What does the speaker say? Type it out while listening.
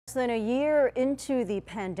Less than a year into the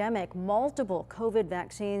pandemic, multiple COVID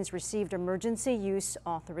vaccines received emergency use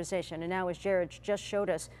authorization. And now, as Jared just showed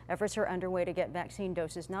us, efforts are underway to get vaccine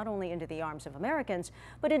doses not only into the arms of Americans,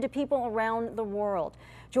 but into people around the world.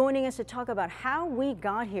 Joining us to talk about how we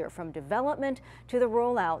got here from development to the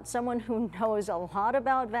rollout, someone who knows a lot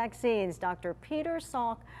about vaccines, Dr. Peter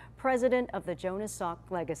Salk, president of the Salk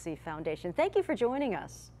Legacy Foundation. Thank you for joining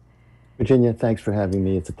us. Virginia, thanks for having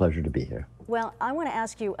me. It's a pleasure to be here. Well, I want to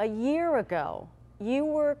ask you, a year ago, you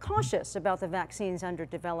were cautious about the vaccines under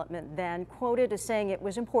development then, quoted as saying it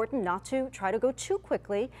was important not to try to go too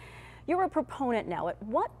quickly. You're a proponent now. At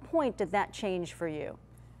what point did that change for you?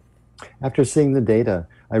 After seeing the data,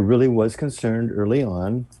 I really was concerned early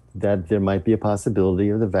on that there might be a possibility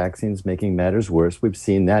of the vaccines making matters worse. We've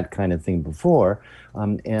seen that kind of thing before,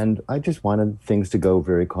 and I just wanted things to go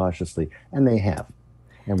very cautiously, and they have.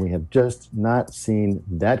 And we have just not seen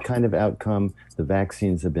that kind of outcome. The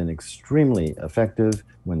vaccines have been extremely effective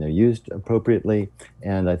when they're used appropriately,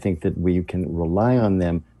 and I think that we can rely on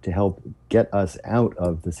them to help get us out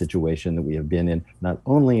of the situation that we have been in, not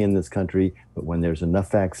only in this country, but when there's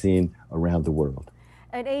enough vaccine around the world.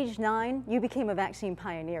 At age 9, you became a vaccine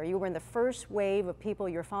pioneer. You were in the first wave of people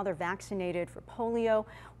your father vaccinated for polio.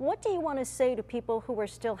 What do you want to say to people who are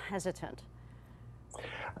still hesitant?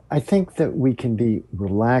 I think that we can be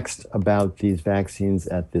relaxed about these vaccines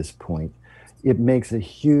at this point. It makes a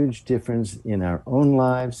huge difference in our own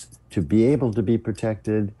lives to be able to be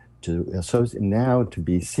protected, now to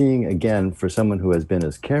be seeing again, for someone who has been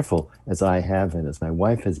as careful as I have and as my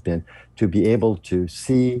wife has been, to be able to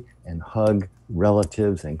see and hug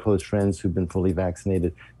relatives and close friends who've been fully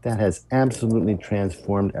vaccinated. That has absolutely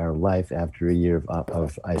transformed our life after a year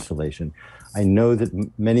of isolation. I know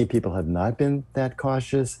that many people have not been that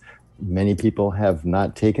cautious. Many people have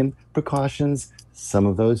not taken precautions. Some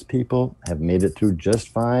of those people have made it through just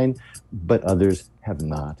fine, but others have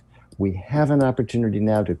not. We have an opportunity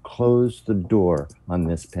now to close the door on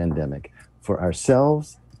this pandemic for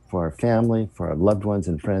ourselves, for our family, for our loved ones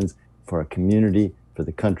and friends, for our community, for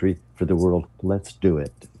the country, for the world. Let's do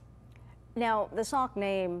it. Now, the Salk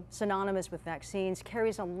name, synonymous with vaccines,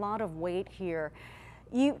 carries a lot of weight here.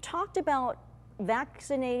 You talked about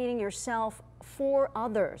vaccinating yourself for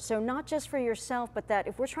others. So not just for yourself, but that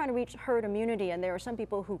if we're trying to reach herd immunity and there are some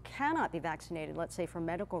people who cannot be vaccinated, let's say for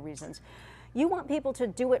medical reasons, you want people to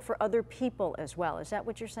do it for other people as well. Is that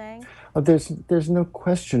what you're saying? Oh, there's no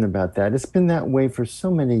question about that. It's been that way for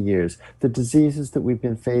so many years. The diseases that we've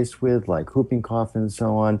been faced with, like whooping cough and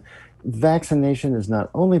so on, vaccination has not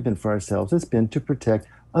only been for ourselves, it's been to protect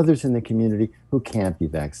others in the community who can't be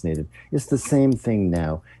vaccinated. It's the same thing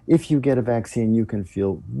now. If you get a vaccine, you can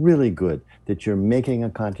feel really good that you're making a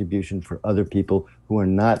contribution for other people who are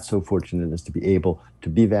not so fortunate as to be able to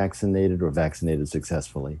be vaccinated or vaccinated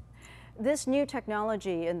successfully. This new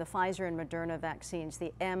technology in the Pfizer and Moderna vaccines,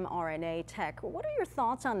 the mRNA tech, what are your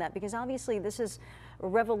thoughts on that? Because obviously this is a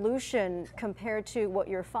revolution compared to what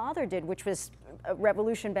your father did, which was a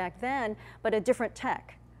revolution back then, but a different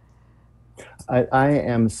tech. I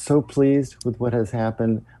am so pleased with what has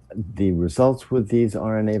happened. The results with these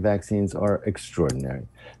RNA vaccines are extraordinary.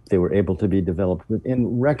 They were able to be developed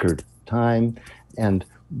within record time and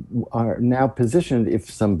are now positioned, if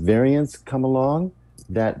some variants come along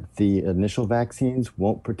that the initial vaccines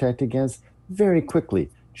won't protect against, very quickly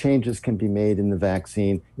changes can be made in the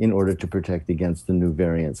vaccine in order to protect against the new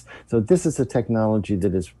variants. So this is a technology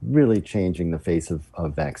that is really changing the face of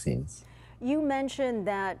vaccines. You mentioned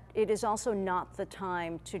that it is also not the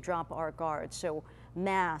time to drop our guard. So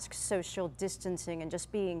masks, social distancing, and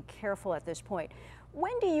just being careful at this point.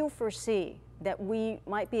 When do you foresee that we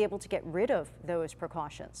might be able to get rid of those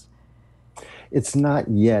precautions? It's not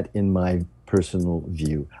yet in my personal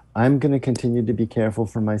view. I'm going to continue to be careful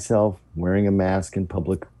for myself, wearing a mask in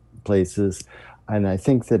public places. And I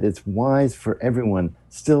think that it's wise for everyone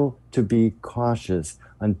still to be cautious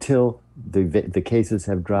until the cases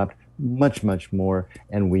have dropped much more,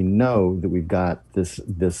 and we know that we've got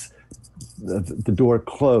the door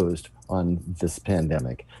closed on this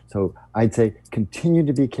pandemic. So I'd say continue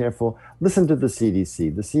to be careful. Listen to the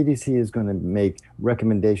CDC. The CDC is going to make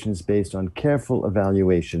recommendations based on careful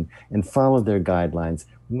evaluation and follow their guidelines.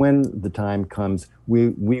 When the time comes, we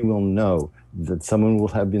will know that someone will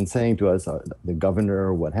have been saying to us, the governor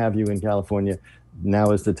or what have you in California, now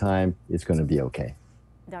is the time, it's going to be okay.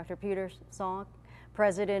 Dr. Peter Salk,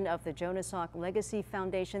 president of the Salk Legacy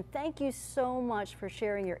Foundation, thank you so much for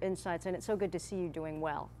sharing your insights, and it's so good to see you doing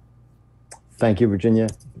well. Thank you, Virginia.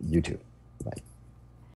 You too.